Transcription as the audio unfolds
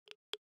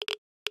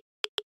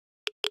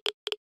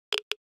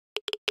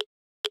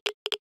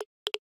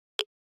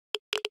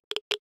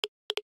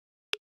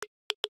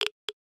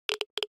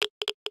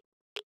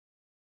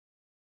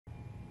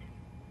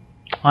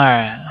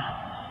Alright.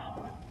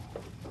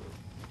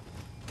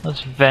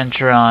 Let's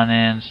venture on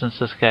in since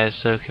this guy's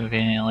so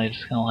conveniently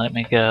just gonna let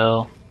me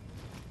go.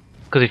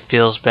 Because he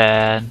feels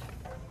bad.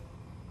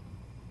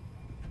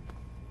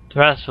 The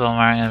rest of them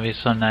aren't gonna be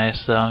so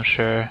nice though, I'm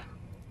sure.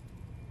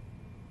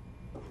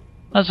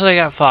 That's what I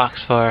got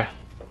Fox for.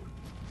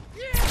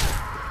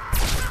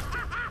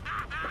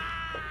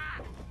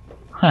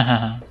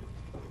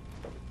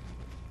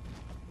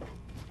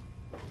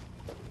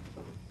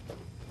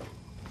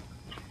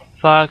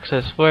 Fox,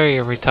 I swear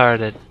you're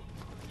retarded.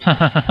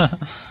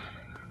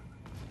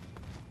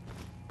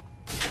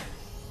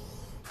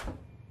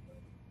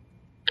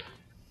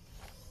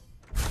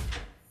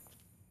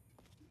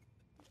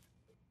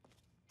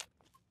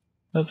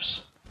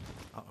 Oops.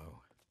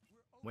 Uh-oh.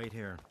 Wait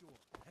here.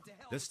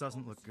 This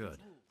doesn't look good.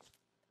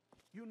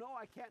 You know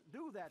I can't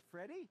do that,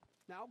 Freddy.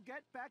 Now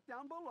get back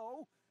down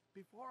below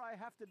before I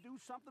have to do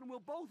something we'll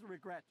both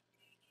regret.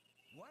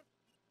 What?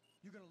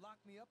 You're gonna lock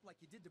me up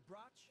like you did to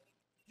Brotch?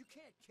 You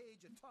can't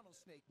cage a tunnel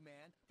snake,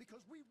 man,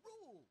 because we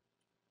rule!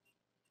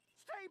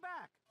 Stay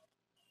back!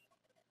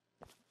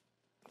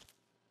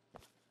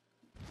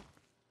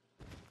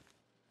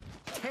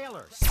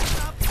 Taylor,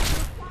 stop!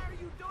 Why are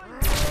you doing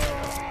this?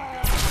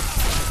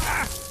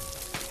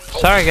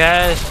 Sorry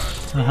guys.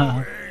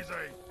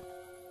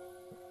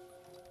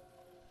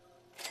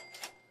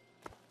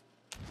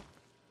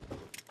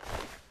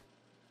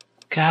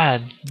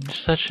 God, you're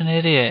such an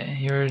idiot.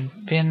 You were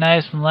being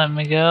nice and letting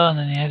me go, and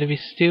then you had to be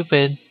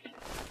stupid.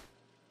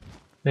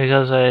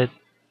 Because I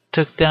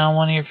took down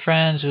one of your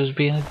friends who was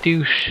being a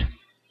douche.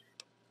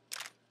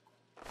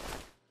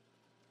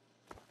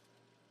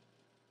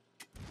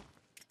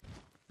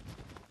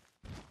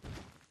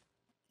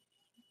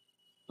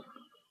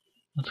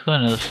 Let's go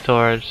into the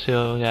storage, see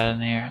what we got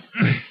in here.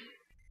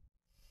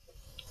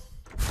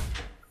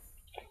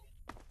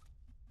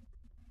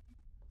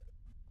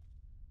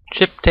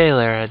 Chip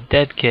Taylor, a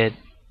dead kid.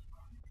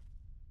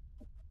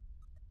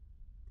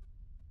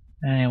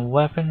 Any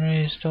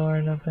weaponry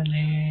stored up in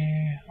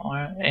here? Or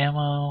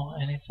ammo,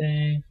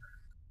 anything?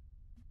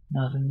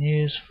 Nothing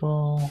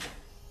useful.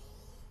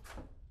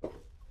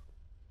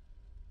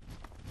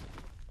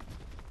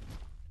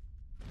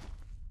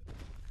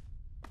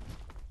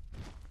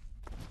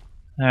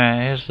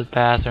 Alright, here's the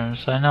bathroom,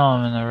 so I know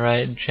I'm in the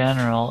right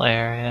general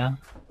area.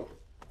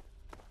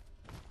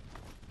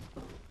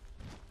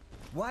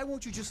 Why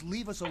won't you just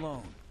leave us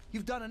alone?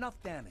 You've done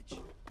enough damage.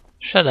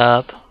 Shut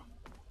up.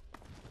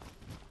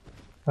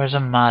 Where's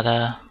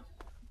Amada?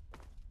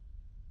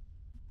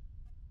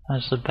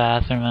 That's the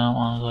bathroom, I don't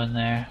want to go in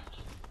there.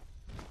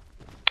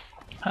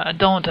 I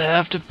don't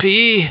have to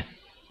pee!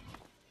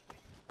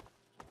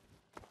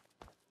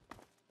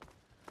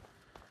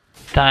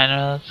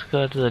 Diner, let's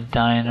go to the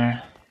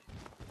diner.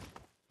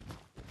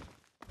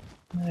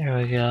 There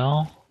we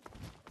go.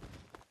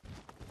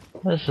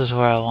 This is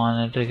where I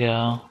wanted to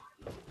go.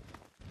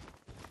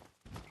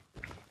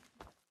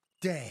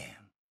 Damn.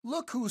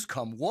 Look who's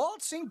come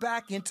waltzing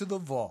back into the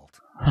vault.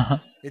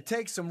 It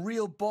takes some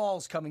real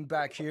balls coming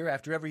back here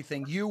after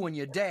everything you and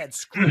your dad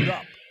screwed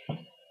up.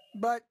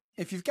 But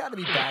if you've got to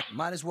be back,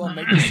 might as well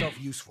make yourself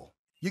useful.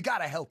 You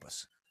gotta help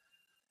us.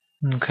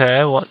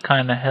 Okay, what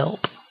kind of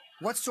help?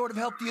 What sort of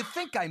help do you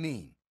think I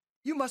mean?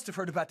 You must have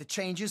heard about the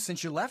changes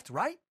since you left,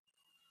 right?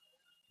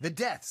 The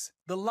deaths,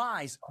 the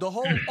lies, the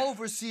whole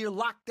overseer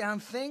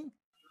lockdown thing?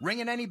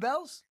 Ringing any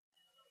bells?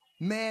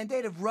 Man,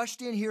 they'd have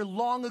rushed in here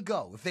long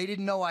ago if they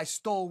didn't know I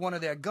stole one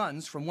of their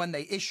guns from when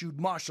they issued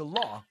martial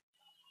law.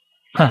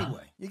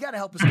 Anyway, you gotta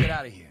help us get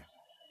out of here.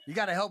 You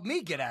gotta help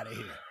me get out of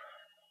here.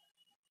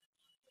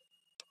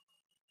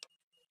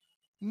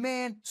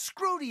 Man,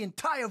 screw the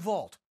entire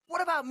vault.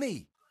 What about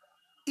me?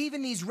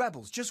 Even these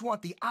rebels just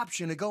want the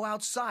option to go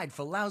outside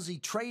for lousy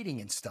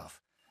trading and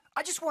stuff.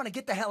 I just want to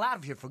get the hell out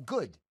of here for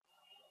good.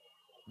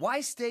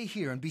 Why stay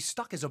here and be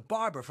stuck as a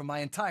barber for my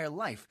entire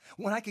life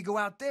when I could go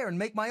out there and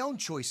make my own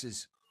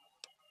choices?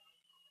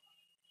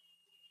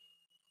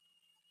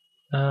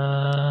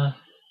 The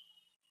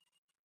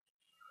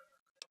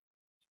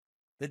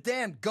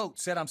damn goat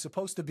said I'm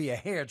supposed to be a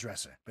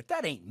hairdresser, but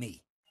that ain't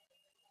me.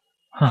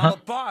 I'm a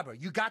barber,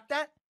 you got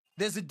that?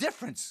 There's a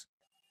difference.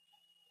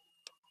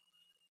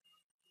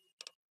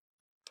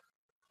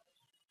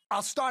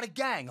 I'll start a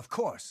gang, of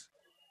course.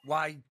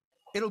 Why,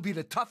 it'll be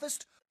the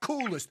toughest,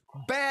 coolest,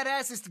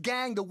 badassest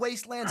gang the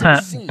Wasteland's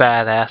ever seen.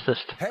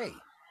 Badassest. Hey,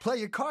 play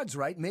your cards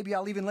right, maybe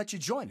I'll even let you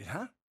join it,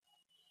 huh?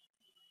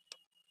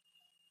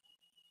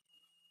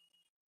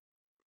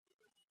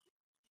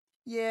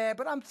 Yeah,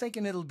 but I'm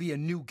thinking it'll be a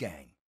new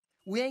gang.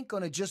 We ain't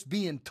gonna just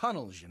be in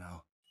tunnels, you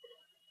know.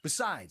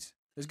 Besides,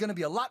 there's gonna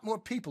be a lot more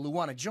people who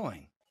want to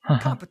join.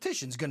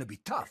 Competition's gonna be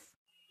tough.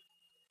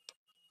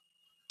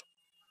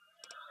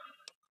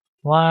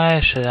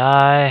 Why should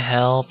I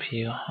help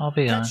you? I'll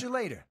be gone. Catch you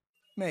later.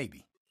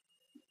 Maybe.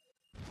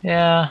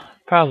 Yeah,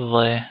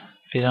 probably.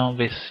 If you don't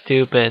be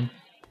stupid.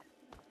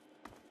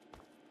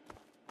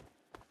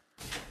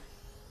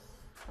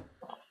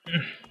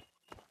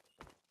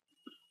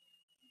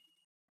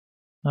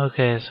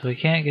 Okay, so we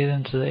can't get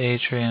into the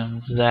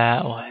atrium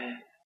that way.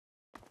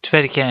 Too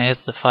bad you can't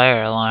hit the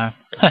fire alarm.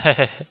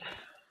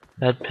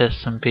 That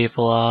pissed some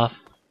people off.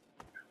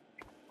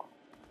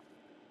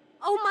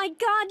 Oh my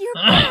God, you're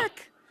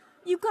back!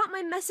 You got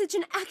my message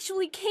and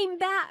actually came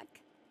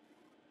back.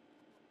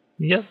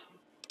 Yep.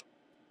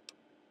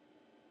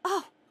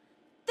 Oh,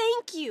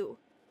 thank you.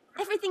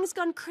 Everything's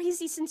gone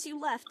crazy since you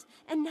left,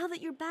 and now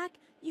that you're back,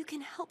 you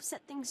can help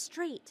set things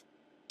straight.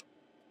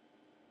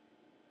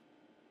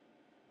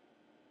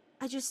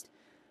 I just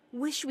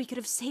wish we could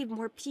have saved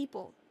more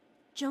people.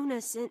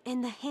 Jonas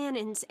and the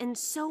Hannons and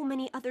so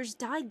many others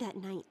died that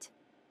night.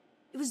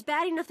 It was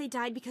bad enough they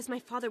died because my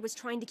father was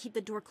trying to keep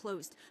the door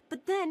closed.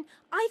 But then,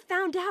 I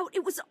found out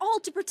it was all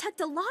to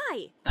protect a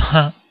lie.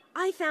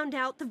 I found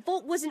out the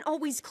vault wasn't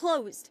always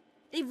closed.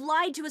 They've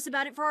lied to us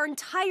about it for our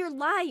entire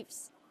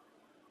lives.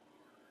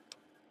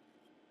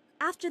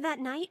 After that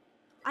night,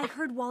 I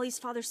heard Wally's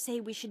father say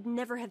we should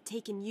never have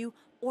taken you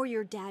or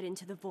your dad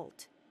into the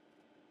vault.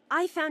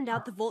 I found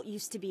out the vault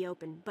used to be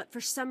open, but for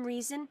some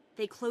reason,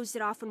 they closed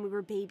it off when we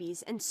were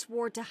babies and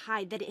swore to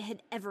hide that it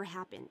had ever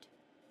happened.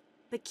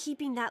 But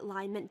keeping that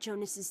lie meant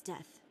Jonas's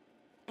death.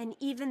 And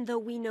even though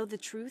we know the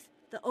truth,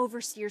 the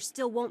Overseer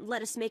still won't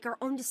let us make our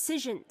own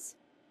decisions.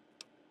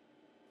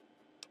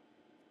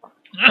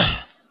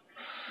 Yeah.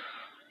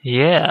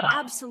 You're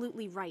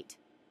absolutely right.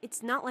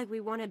 It's not like we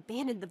want to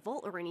abandon the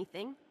vault or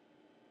anything.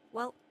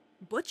 Well,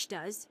 Butch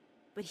does,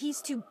 but he's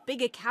too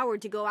big a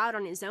coward to go out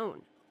on his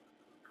own.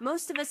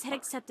 Most of us had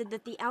accepted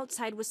that the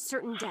outside was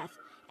certain death,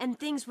 and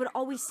things would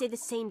always stay the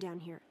same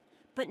down here.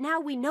 But now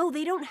we know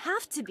they don't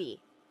have to be.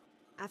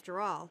 After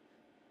all,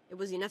 it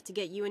was enough to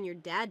get you and your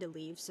dad to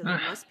leave, so there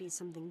must be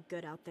something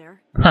good out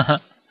there.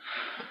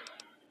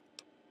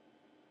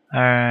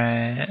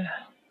 Alright.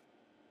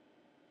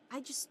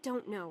 I just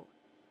don't know.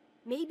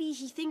 Maybe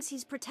he thinks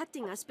he's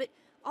protecting us, but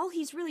all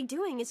he's really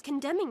doing is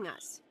condemning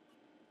us.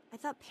 I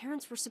thought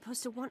parents were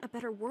supposed to want a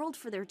better world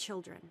for their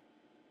children.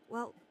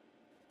 Well,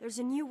 there's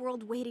a new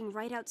world waiting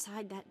right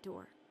outside that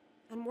door,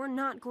 and we're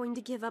not going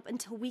to give up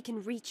until we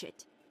can reach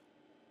it.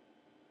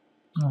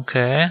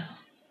 Okay.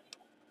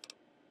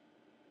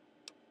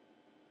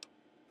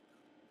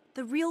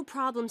 The real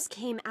problems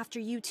came after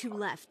you two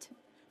left.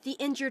 The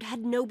injured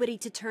had nobody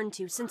to turn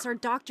to since our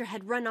doctor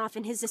had run off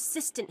and his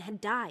assistant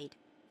had died.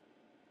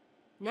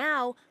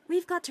 Now,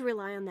 we've got to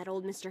rely on that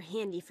old Mr.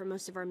 Handy for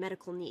most of our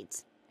medical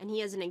needs, and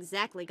he hasn't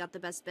exactly got the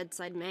best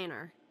bedside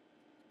manner.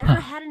 Ever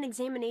had an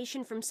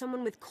examination from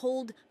someone with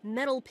cold,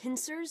 metal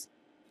pincers?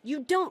 You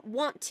don't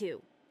want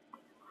to.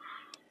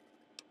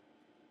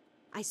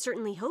 I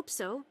certainly hope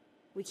so.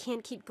 We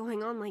can't keep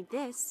going on like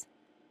this.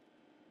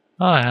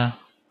 Oh yeah.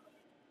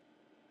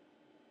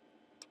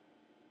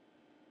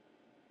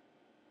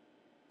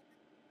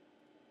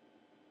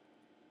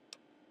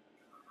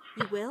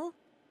 You will?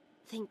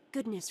 Thank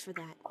goodness for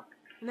that.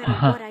 No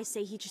matter what I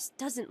say, he just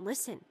doesn't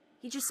listen.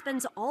 He just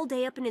spends all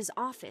day up in his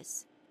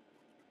office.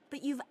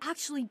 But you've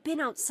actually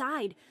been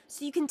outside,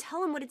 so you can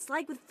tell him what it's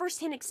like with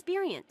first-hand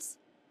experience.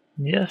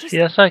 Yes,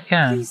 yes I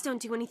can. Please don't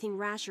do anything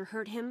rash or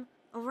hurt him,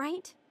 all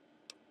right?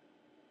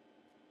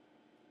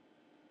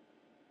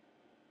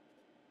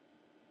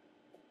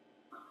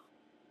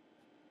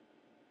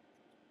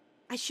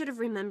 I should have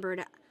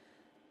remembered.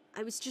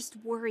 I was just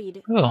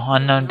worried. Oh,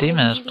 Unknown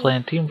Demon is Maybe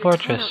playing Team your time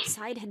Fortress.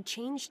 outside had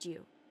changed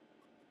you.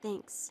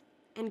 Thanks,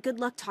 and good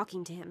luck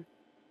talking to him.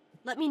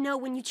 Let me know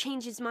when you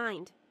change his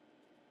mind.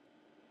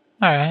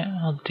 Alright,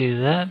 I'll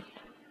do that.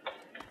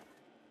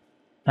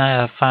 Now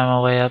I gotta find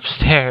my way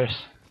upstairs.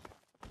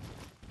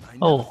 I never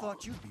Oh.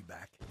 thought you'd be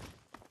back.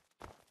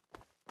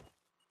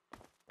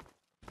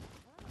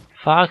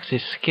 Fox, you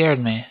scared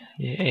me,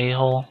 you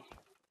a-hole.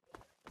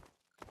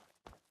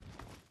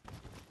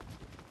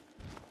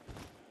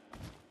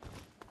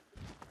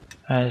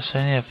 Alright, so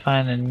I need to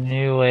find a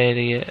new way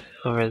to get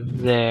over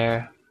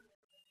there.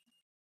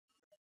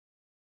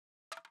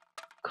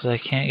 Because I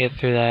can't get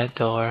through that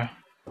door.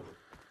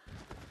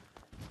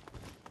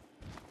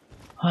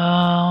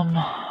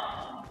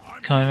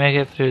 Can we make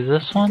it through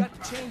this You one?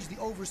 got to change the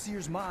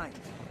Overseer's mind.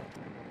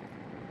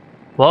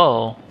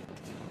 Whoa.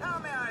 How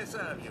may I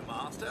serve you,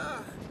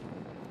 master?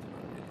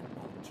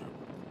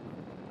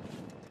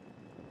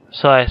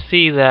 So I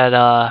see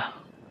that,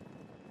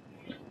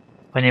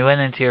 when you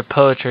went into your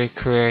poetry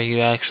career,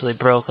 you actually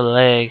broke a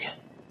leg.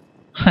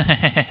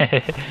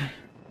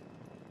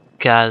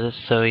 God, that's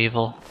so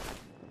evil.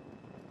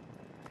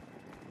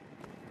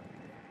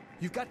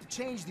 You've got to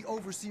change the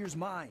Overseer's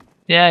mind.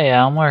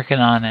 Yeah, I'm working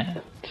on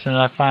it. As soon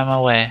as I find my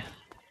way.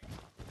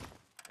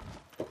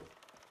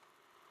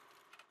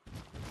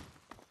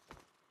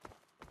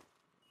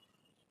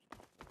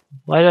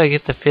 Why do I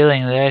get the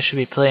feeling that I should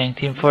be playing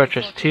Team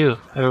Fortress 2?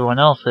 Everyone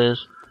else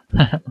is.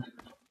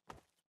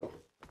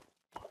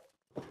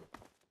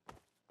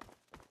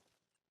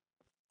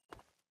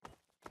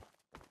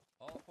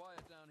 All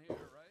quiet down here,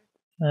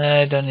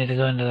 right? I don't need to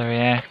go into the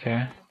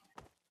reactor.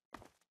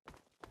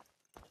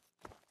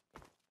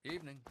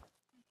 Evening.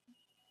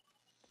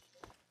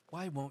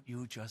 Why won't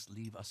you just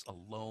leave us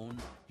alone?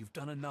 You've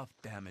done enough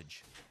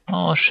damage.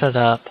 Oh, shut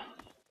up.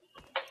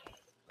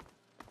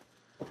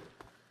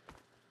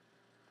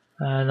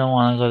 I don't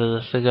want to go to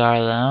the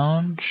cigar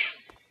lounge.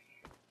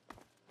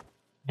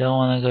 Don't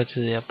want to go to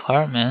the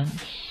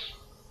apartments.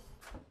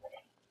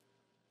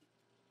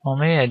 Well,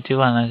 maybe I do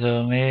want to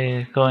go.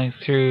 Maybe going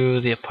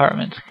through the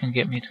apartments can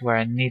get me to where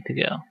I need to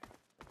go.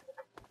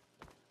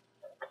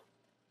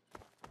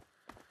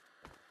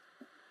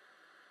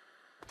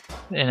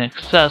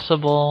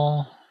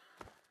 Inaccessible.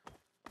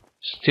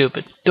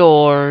 Stupid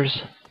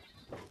doors.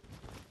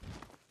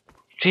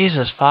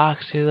 Jesus,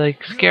 Fox, you're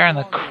like scaring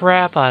the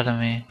crap out of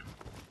me.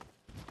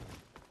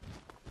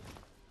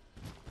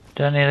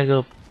 Do I need to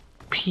go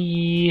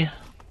pee?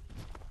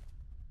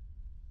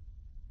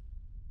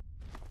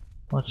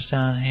 What's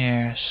down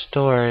here?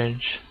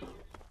 Storage.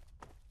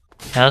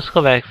 Now let's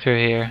go back through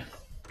here.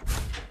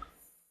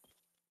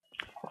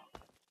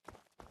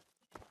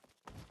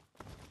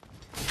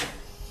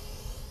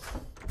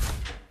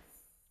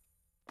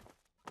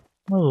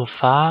 Ooh,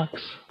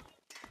 Fox.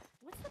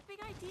 What's the big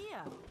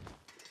idea?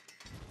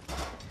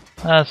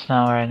 That's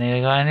not where I need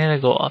to go. I need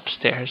to go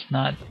upstairs,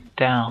 not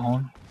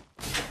down.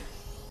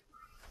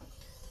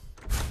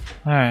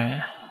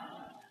 Alright.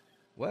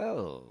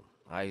 Well,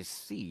 I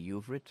see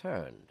you've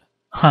returned.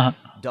 Huh.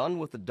 Done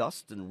with the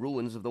dust and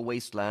ruins of the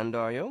wasteland,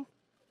 are you?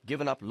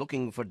 Given up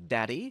looking for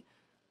Daddy?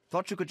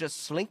 Thought you could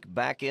just slink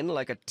back in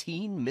like a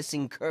teen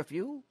missing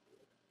curfew?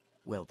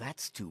 Well,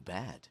 that's too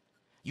bad.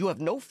 You have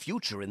no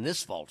future in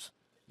this vault.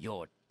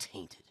 You're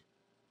tainted.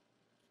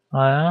 Oh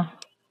yeah?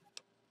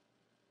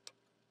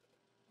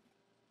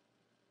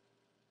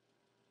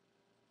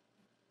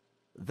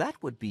 That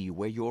would be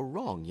where you're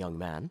wrong, young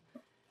man.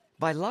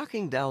 By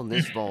locking down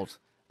this vault,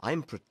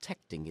 I'm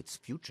protecting its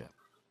future.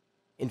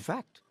 In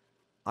fact,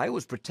 I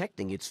was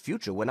protecting its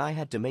future when I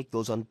had to make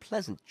those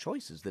unpleasant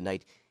choices the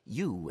night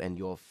you and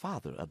your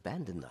father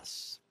abandoned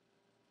us.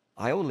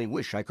 I only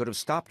wish I could have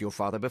stopped your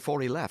father before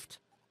he left.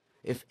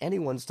 If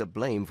anyone's to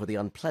blame for the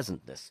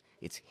unpleasantness,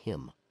 it's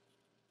him.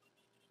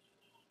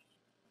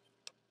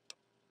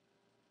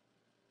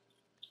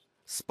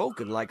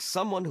 Spoken like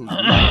someone who's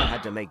never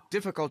had to make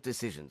difficult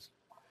decisions.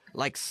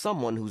 Like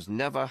someone who's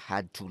never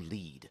had to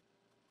lead.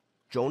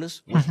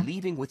 Jonas was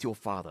leaving with your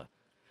father.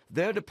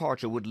 Their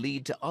departure would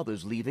lead to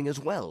others leaving as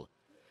well.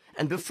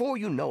 And before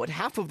you know it,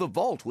 half of the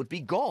vault would be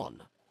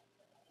gone.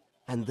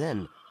 And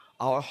then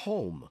our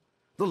home,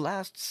 the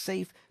last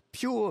safe,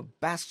 pure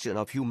bastion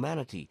of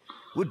humanity,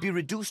 would be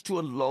reduced to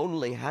a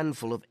lonely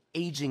handful of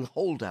aging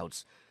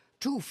holdouts,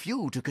 too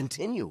few to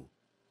continue.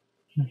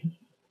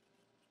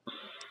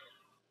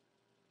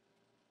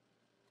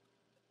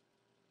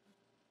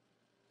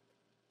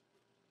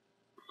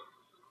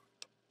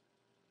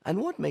 And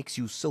what makes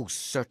you so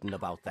certain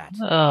about that?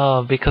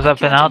 Oh, because I I've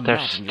been can't out there,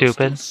 imagine you're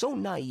still stupid. so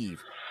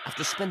naive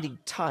after spending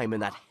time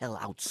in that hell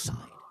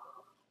outside.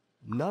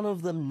 None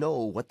of them know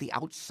what the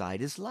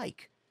outside is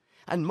like,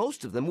 and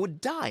most of them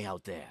would die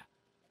out there.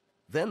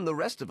 Then the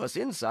rest of us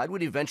inside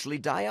would eventually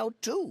die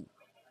out too.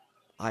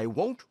 I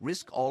won't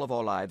risk all of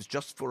our lives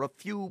just for a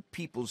few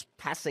people's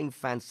passing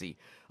fancy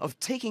of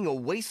taking a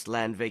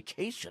wasteland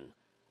vacation.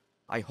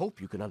 I hope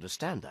you can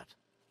understand that.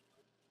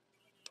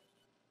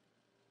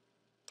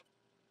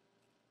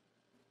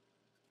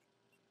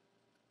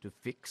 To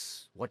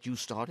fix what you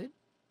started?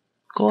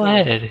 Go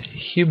ahead,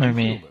 humor and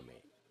me. humor me.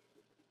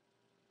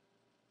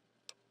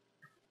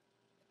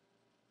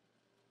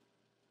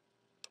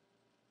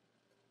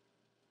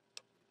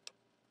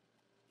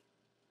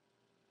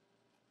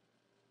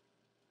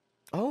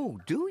 Oh,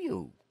 do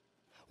you?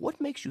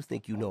 What makes you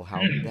think you know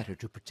how better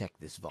to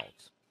protect this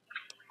vault?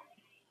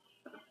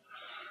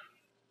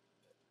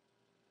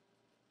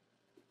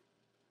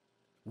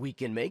 We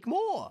can make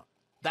more.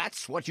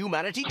 That's what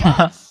humanity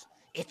does.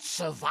 It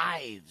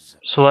survives.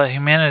 So what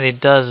humanity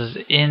does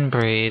is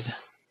inbreed.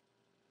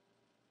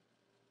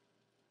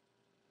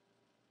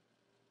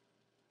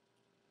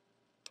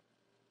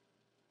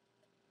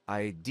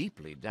 I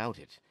deeply doubt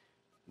it.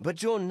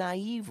 But your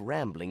naive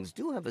ramblings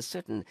do have a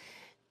certain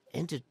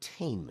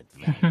entertainment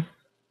value.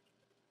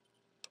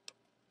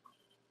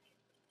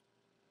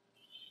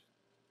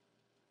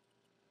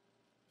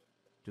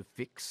 To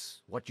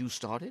fix what you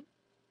started?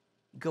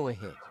 Go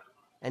ahead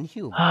and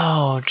humor.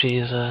 Oh,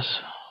 Jesus.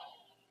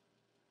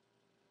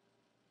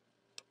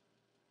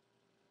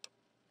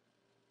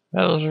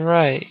 That was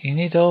right. You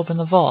need to open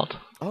the vault.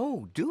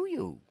 Oh, do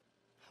you?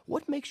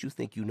 What makes you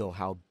think you know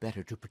how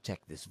better to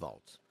protect this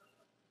vault?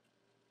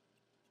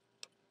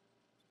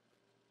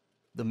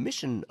 The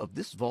mission of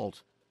this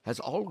vault has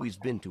always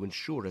been to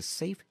ensure a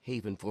safe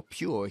haven for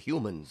pure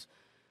humans.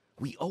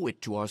 We owe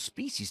it to our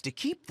species to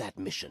keep that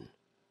mission.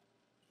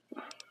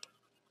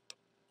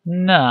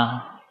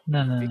 No.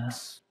 No.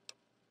 Fix.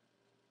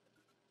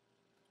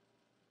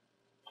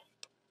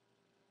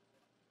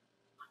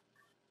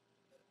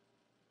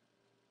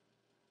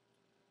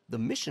 The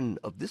mission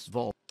of this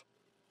vault...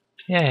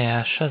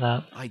 Yeah, shut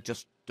up. I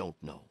just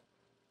don't know.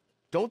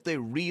 Don't they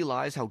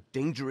realize how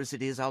dangerous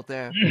it is out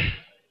there?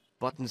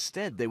 But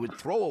instead, they would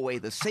throw away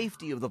the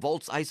safety of the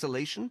vault's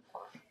isolation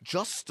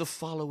just to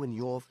follow in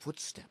your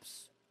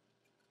footsteps.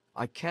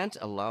 I can't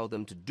allow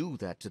them to do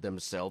that to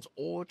themselves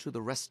or to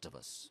the rest of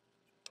us.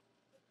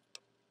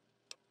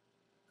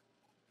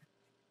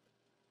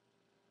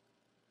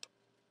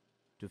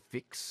 to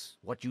fix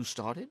what you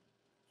started?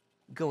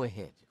 Go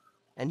ahead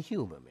and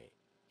humor me.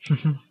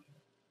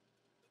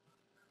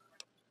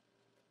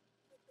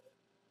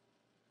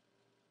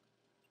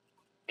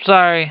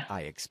 Sorry.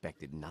 I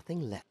expected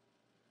nothing less.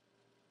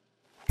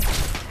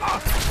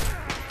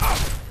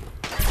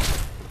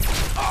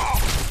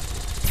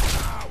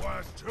 That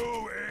was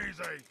too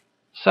easy.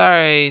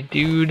 Sorry,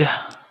 dude.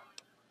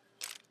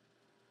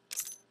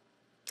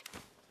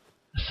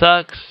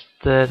 Sucks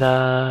that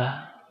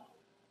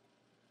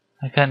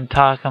I couldn't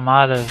talk him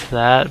out of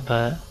that,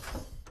 but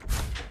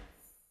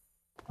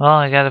well,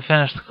 I gotta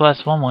finish the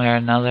quest one way or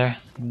another.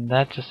 And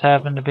that just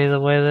happened to be the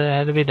way that it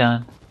had to be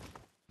done.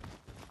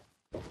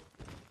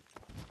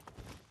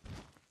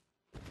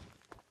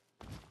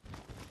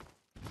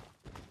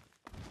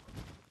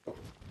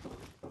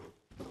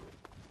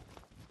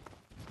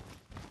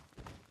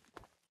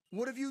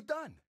 What have you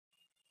done?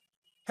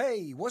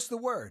 Hey, what's the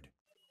word?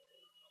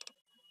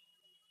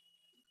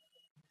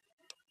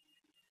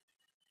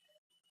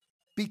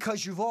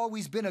 Because you've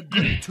always been a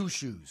goody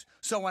two-shoes.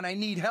 So when I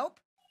need help,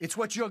 it's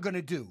what you're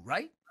gonna do,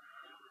 right?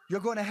 You're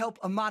gonna help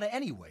Amada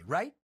anyway,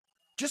 right?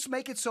 Just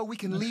make it so we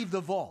can leave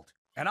the vault,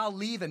 and I'll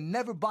leave and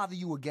never bother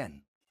you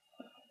again.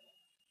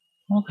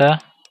 Okay.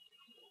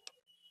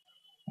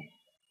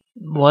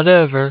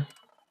 Whatever.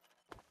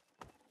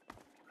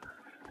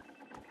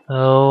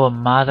 Oh,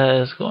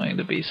 Amada is going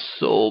to be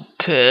so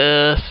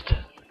pissed.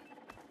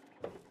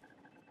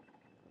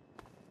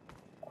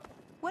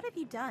 What have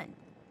you done?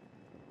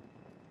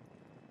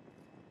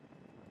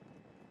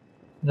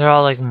 They're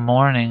all like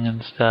mourning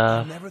and I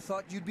stuff. never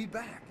thought you'd be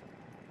back.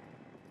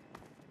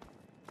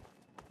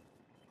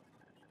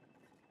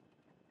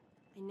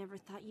 I never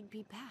thought you'd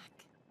be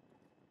back.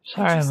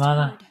 Sorry, I just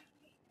Amada. heard.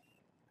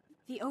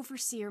 The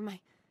Overseer,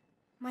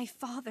 my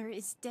father,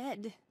 is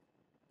dead.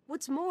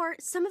 What's more,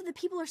 some of the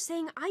people are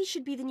saying I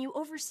should be the new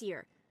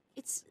Overseer.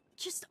 It's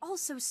just all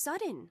so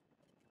sudden.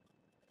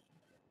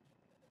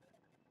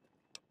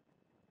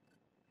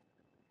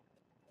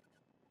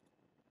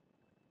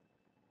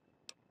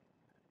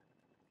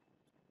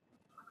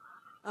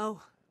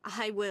 Oh,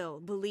 I will,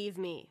 believe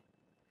me.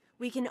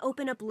 We can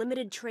open up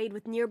limited trade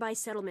with nearby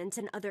settlements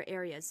and other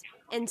areas,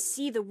 and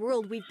see the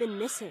world we've been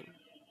missing.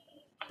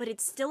 But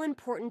it's still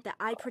important that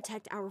I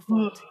protect our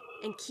vault,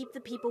 and keep the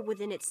people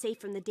within it safe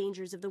from the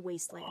dangers of the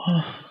wasteland.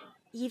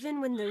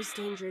 Even when those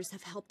dangers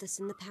have helped us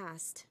in the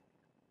past.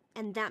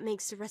 And that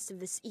makes the rest of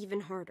this even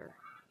harder.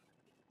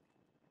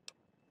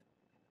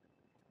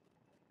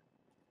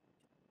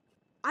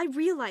 I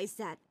realize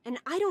that, and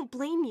I don't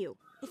blame you.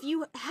 If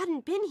you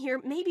hadn't been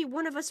here, maybe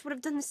one of us would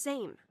have done the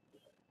same.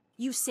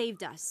 You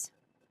saved us.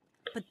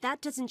 But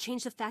that doesn't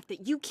change the fact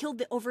that you killed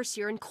the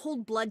Overseer in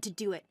cold blood to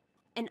do it.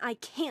 And I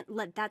can't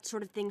let that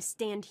sort of thing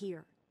stand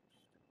here.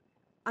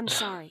 I'm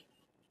sorry.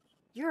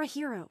 You're a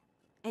hero,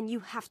 and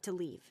you have to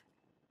leave.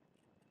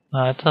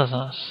 That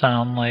doesn't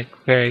sound like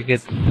very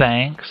good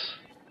thanks.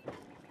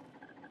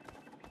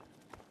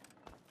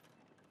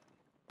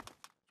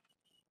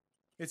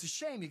 It's a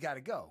shame you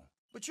gotta go,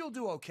 but you'll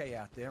do okay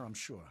out there, I'm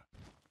sure.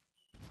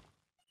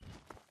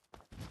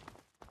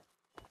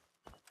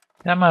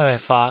 Get my way,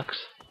 Fox.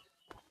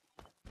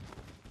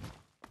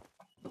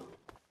 You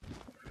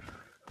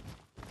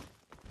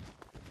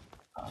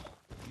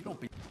don't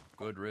be.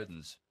 Good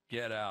riddance.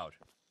 Get out.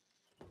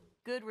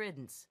 Good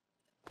riddance.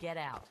 Get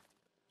out.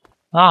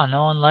 Oh,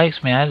 no one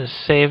likes me. I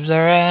just saved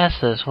their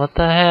asses. What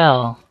the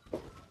hell?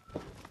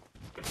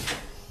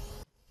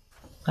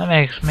 That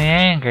makes me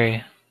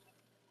angry.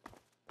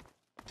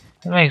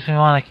 That makes me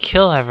want to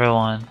kill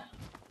everyone.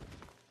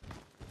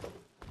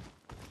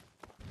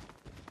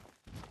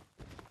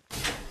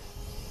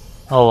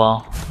 Oh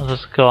well, I'll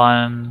just go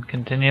on and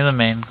continue the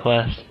main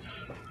quest.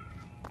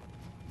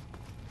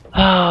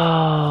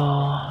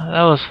 Oh,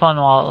 that was fun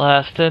while it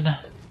lasted.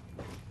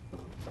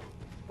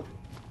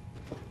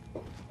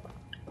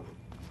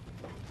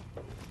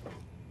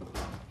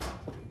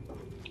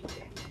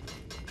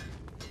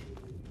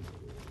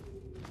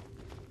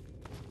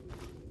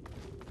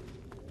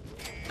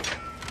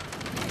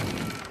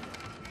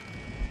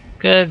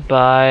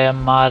 Goodbye,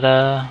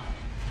 Amada.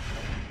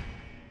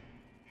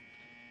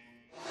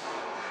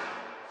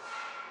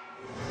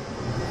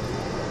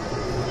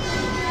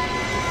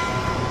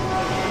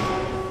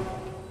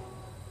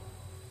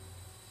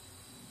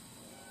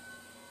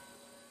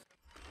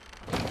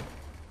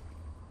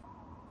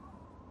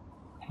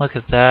 Look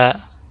at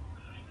that.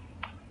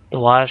 The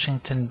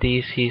Washington,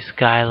 D.C.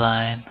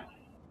 skyline.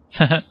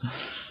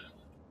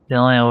 The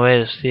only way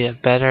to see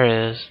it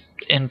better is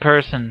in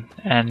person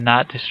and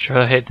not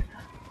destroyed.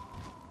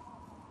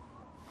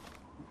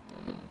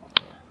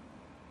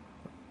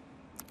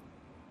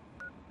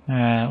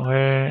 Alright,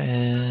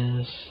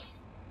 where is...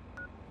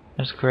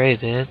 There's Grey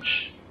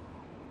Ditch.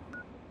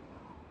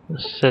 The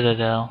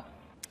Citadel.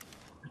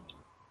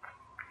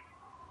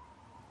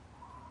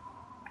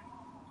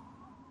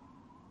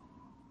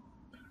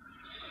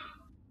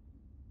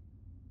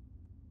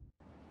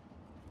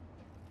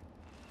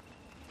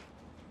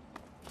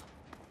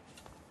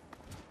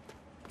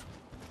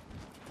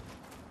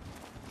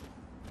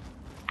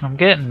 I'm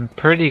getting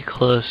pretty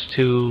close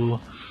to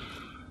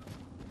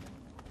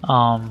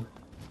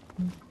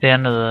the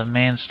end of the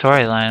main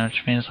storyline,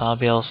 which means I'll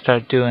be able to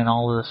start doing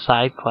all of the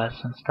side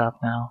quests and stuff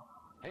now.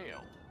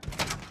 Hell.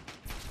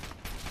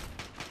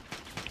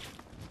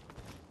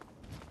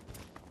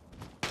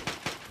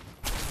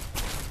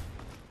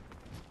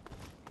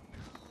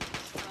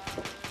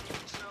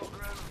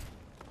 Children,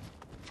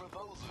 for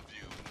those of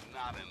you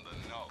not in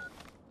the know,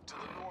 to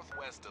the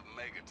northwest of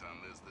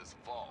Megaton is this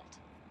vault,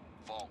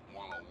 Vault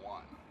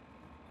 101.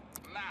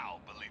 Now,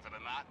 believe it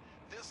or not,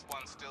 this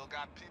one's still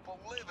got people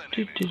living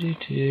in it. Every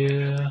few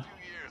years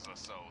or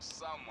so,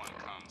 someone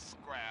comes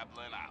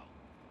scrabbling out.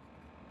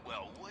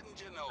 Well, wouldn't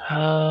you know it,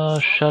 Oh,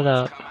 shut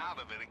someone's up. come out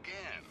of it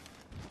again.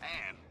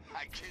 And,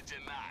 I kid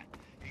you not,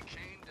 he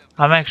came to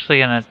I'm actually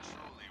gonna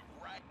truly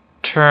right.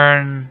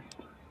 turn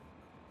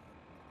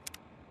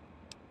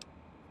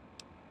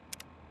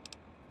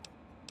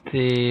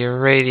the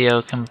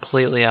radio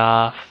completely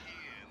off.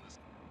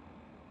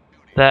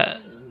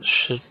 That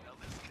should...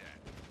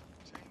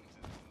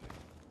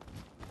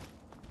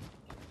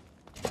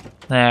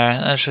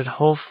 There, that should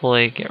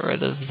hopefully get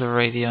rid of the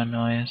radio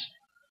noise.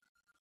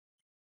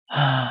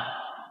 I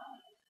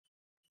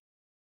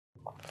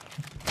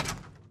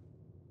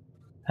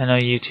know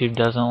YouTube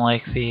doesn't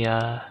like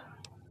the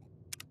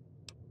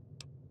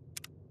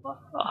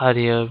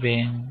audio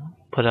being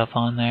put up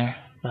on there,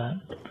 but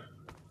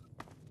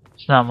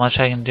there's not much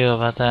I can do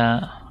about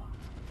that.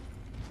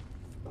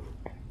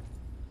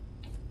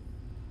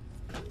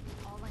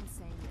 All I'm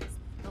saying is,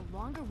 the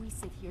longer we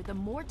sit here, the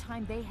more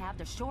time they have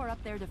to shore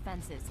up their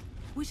defenses.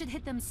 We should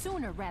hit them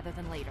sooner rather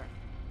than later.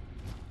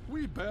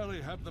 We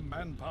barely have the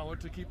manpower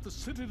to keep the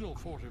citadel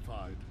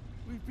fortified.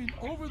 We've been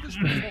over this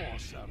before,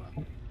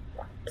 Sarah.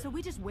 So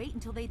we just wait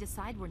until they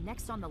decide we're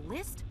next on the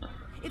list?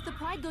 If the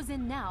Pride goes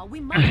in now, we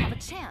might have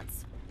a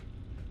chance.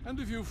 And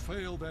if you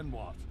fail, then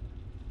what?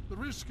 The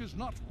risk is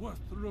not worth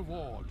the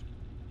reward.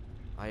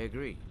 I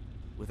agree.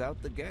 Without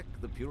the Gek,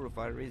 the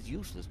Purifier is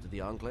useless to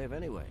the Enclave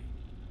anyway.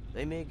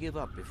 They may give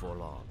up before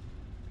long.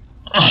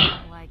 I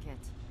don't like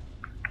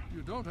it.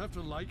 You don't have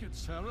to like it,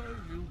 Sarah.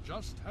 You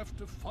just have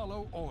to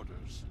follow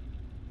orders.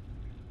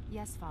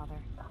 Yes, Father.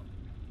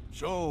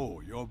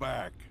 So, you're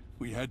back.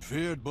 We had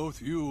feared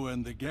both you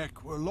and the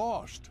Gek were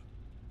lost.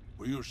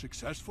 Were you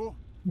successful?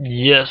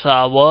 Yes,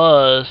 I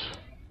was.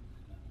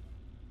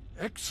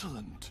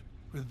 Excellent.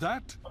 With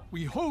that,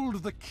 we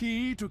hold the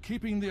key to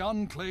keeping the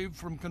Enclave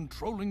from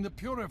controlling the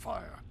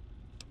Purifier.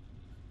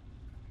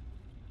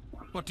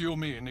 What do you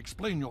mean?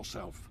 Explain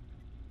yourself.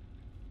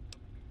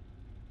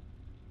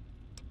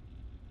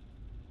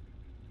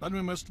 Then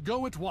we must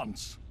go at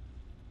once.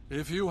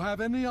 If you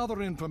have any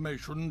other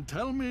information,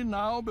 tell me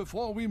now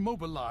before we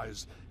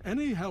mobilize.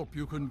 Any help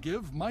you can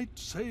give might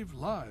save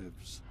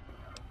lives.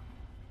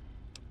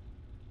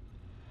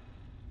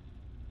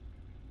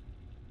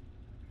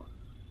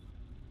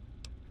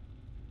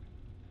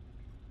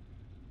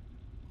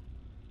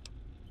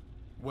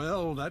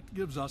 Well, that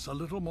gives us a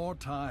little more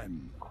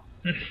time.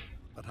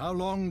 But how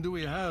long do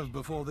we have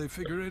before they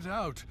figure it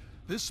out?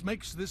 This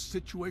makes this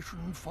situation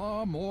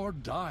far more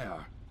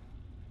dire.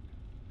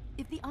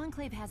 If the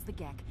Enclave has the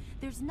Gek,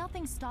 there's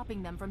nothing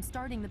stopping them from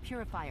starting the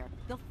Purifier.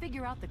 They'll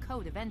figure out the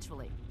code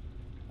eventually.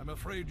 I'm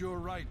afraid you're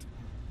right.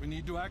 We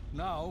need to act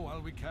now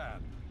while we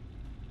can.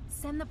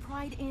 Send the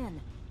Pride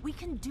in. We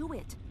can do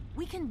it.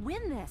 We can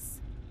win this.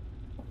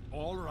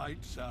 All right,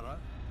 Sarah.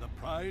 The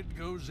Pride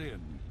goes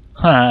in.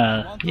 Huh,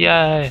 I want them to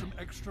yay. have some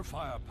extra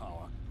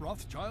firepower.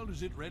 Rothschild,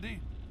 is it ready?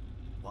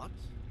 What?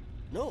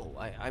 No,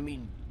 I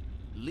mean,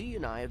 Lee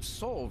and I have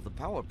solved the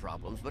power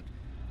problems, but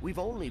we've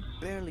only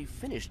barely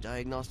finished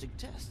diagnostic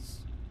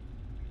tests.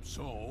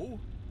 So?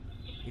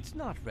 It's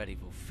not ready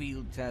for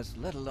field tests,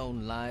 let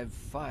alone live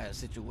fire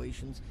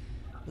situations.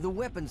 The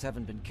weapons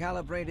haven't been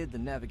calibrated, the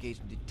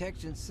navigation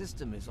detection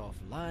system is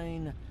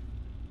offline.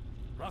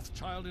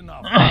 Rothschild,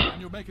 enough. Can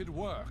you make it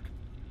work?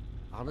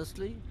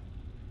 Honestly,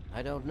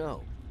 I don't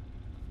know.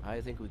 I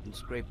think we can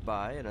scrape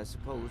by, and I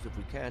suppose if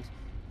we can't,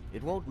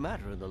 it won't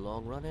matter in the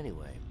long run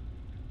anyway.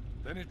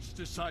 Then it's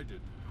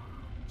decided.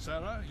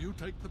 Sarah, you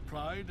take the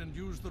Pride and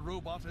use the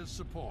robot as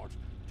support.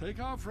 Take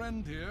our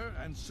friend here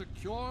and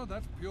secure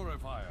that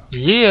Purifier.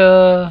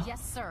 Yeah.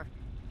 Yes, sir.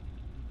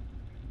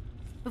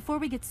 Before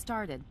we get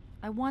started,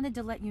 I wanted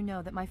to let you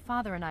know that my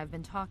father and I have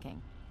been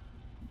talking.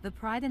 The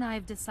Pride and I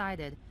have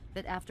decided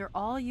that after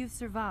all you've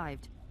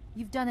survived,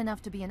 you've done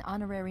enough to be an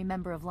honorary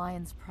member of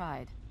Lion's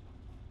Pride.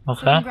 So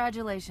Okay.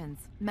 congratulations.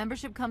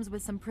 Membership comes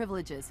with some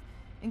privileges,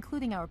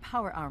 including our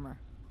power armor.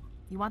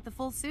 You want the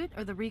full suit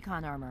or the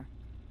recon armor?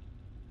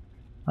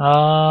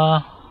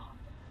 I'll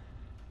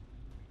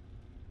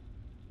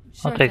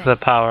Sure take thing. the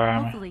power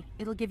armor. Hopefully,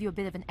 it'll give you a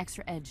bit of an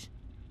extra edge.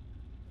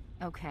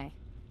 Okay.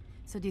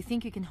 So do you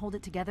think you can hold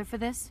it together for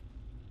this?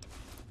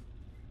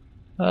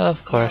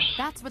 Of course.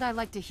 Now, that's what I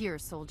like to hear,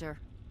 soldier.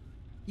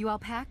 You all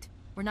packed?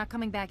 We're not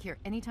coming back here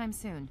anytime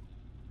soon.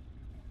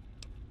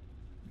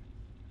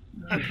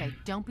 Okay,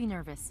 don't be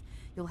nervous.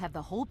 You'll have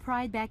the whole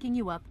Pride backing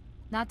you up,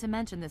 not to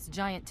mention this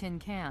giant tin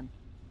can.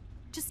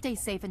 Just stay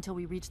safe until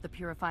we reach the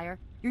purifier.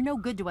 You're no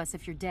good to us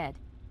if you're dead.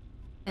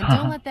 And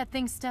don't let that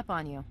thing step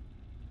on you.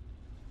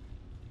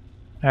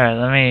 Alright,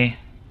 let me...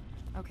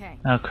 Okay.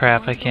 Oh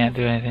crap, I Going to go can't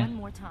do over it anything. One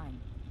more time.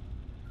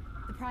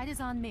 The Pride is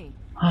on me.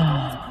 The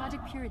goal is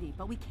Project Purity,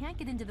 but we can't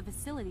get into the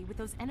facility with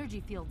those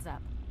energy fields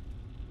up.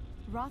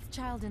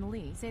 Rothschild and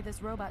Lee say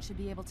this robot should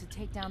be able to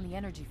take down the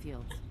energy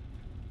fields.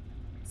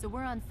 So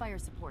we're on fire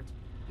support.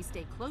 We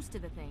stay close to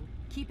the thing,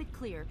 keep it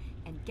clear,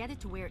 and get it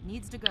to where it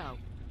needs to go.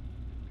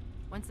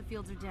 Once the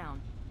fields are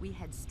down, we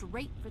head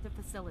straight for the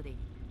facility.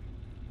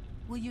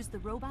 We'll use the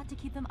robot to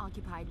keep them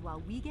occupied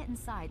while we get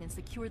inside and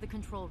secure the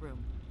control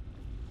room.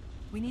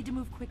 We need to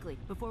move quickly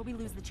before we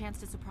lose the chance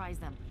to surprise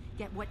them.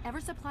 Get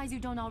whatever supplies you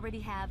don't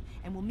already have,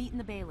 and we'll meet in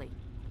the Bailey.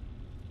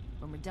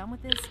 When we're done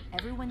with this,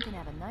 everyone can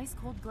have a nice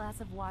cold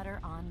glass of water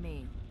on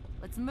me.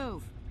 Let's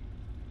move.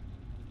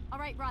 All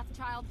right,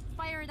 Rothschild,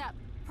 fire it up.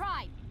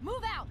 Pride,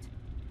 move out!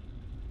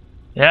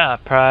 Yeah,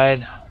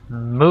 Pride,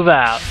 move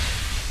out.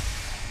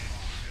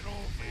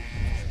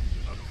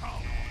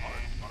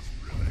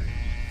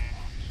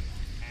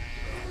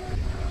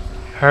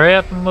 Hurry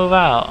up and move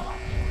out.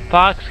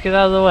 Fox, get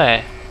out of the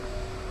way.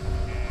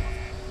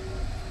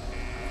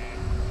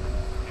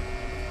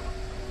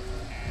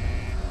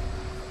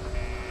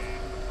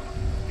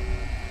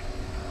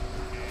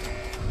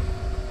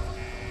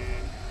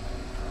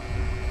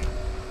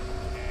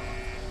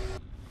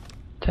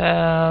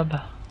 Tab.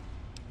 Let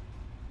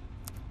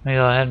me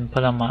go ahead and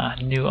put on my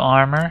new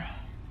armor.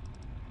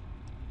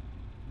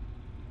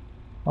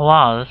 Oh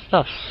wow, this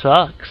stuff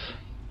sucks.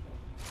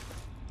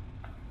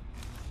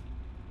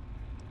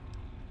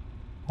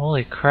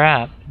 Holy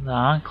crap, the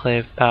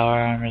Enclave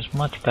power armor is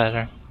much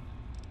better.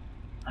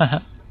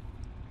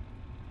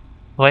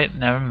 Wait,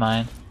 never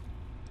mind.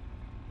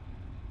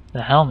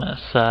 The helmet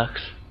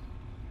sucks.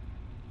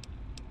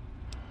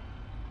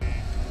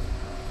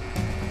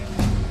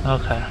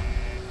 Okay.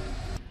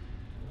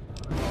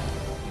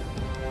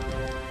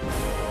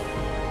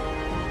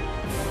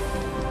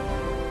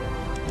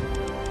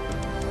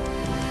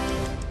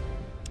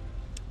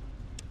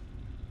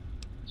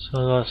 So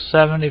we'll go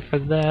 70 for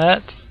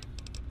that.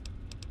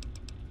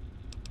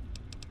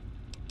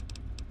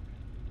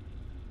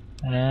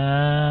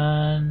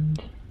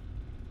 And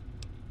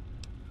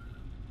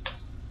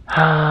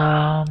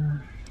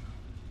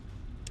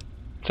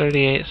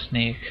 38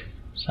 sneak.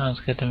 Sounds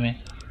good to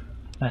me.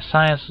 My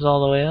science is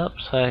all the way up,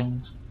 so I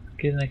can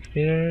get in the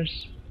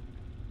computers.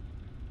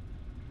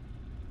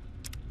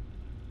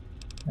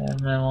 And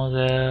then we'll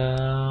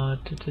go...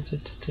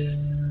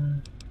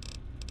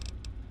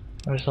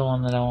 Where's the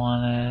one that I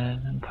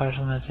wanted?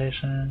 Impartial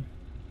meditation.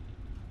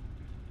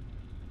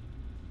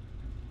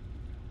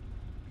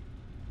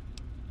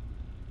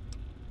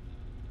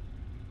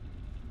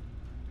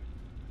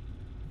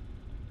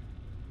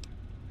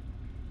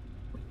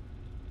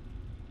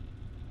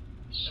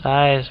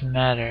 Size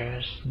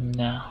matters.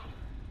 No.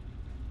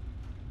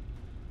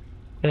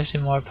 50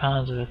 more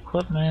pounds of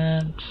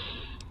equipment.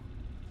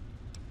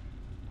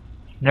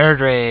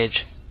 Nerd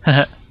rage.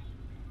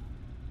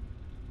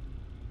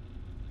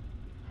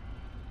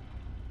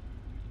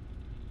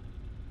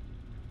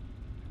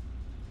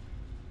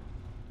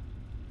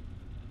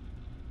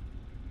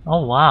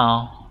 Oh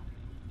wow.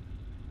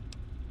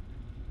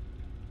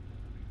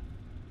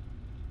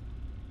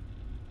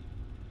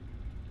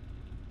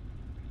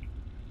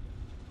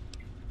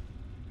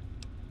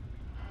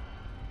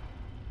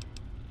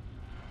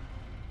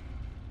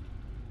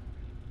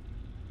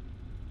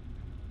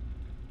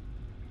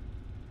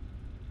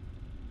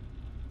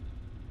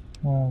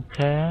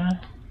 Okay.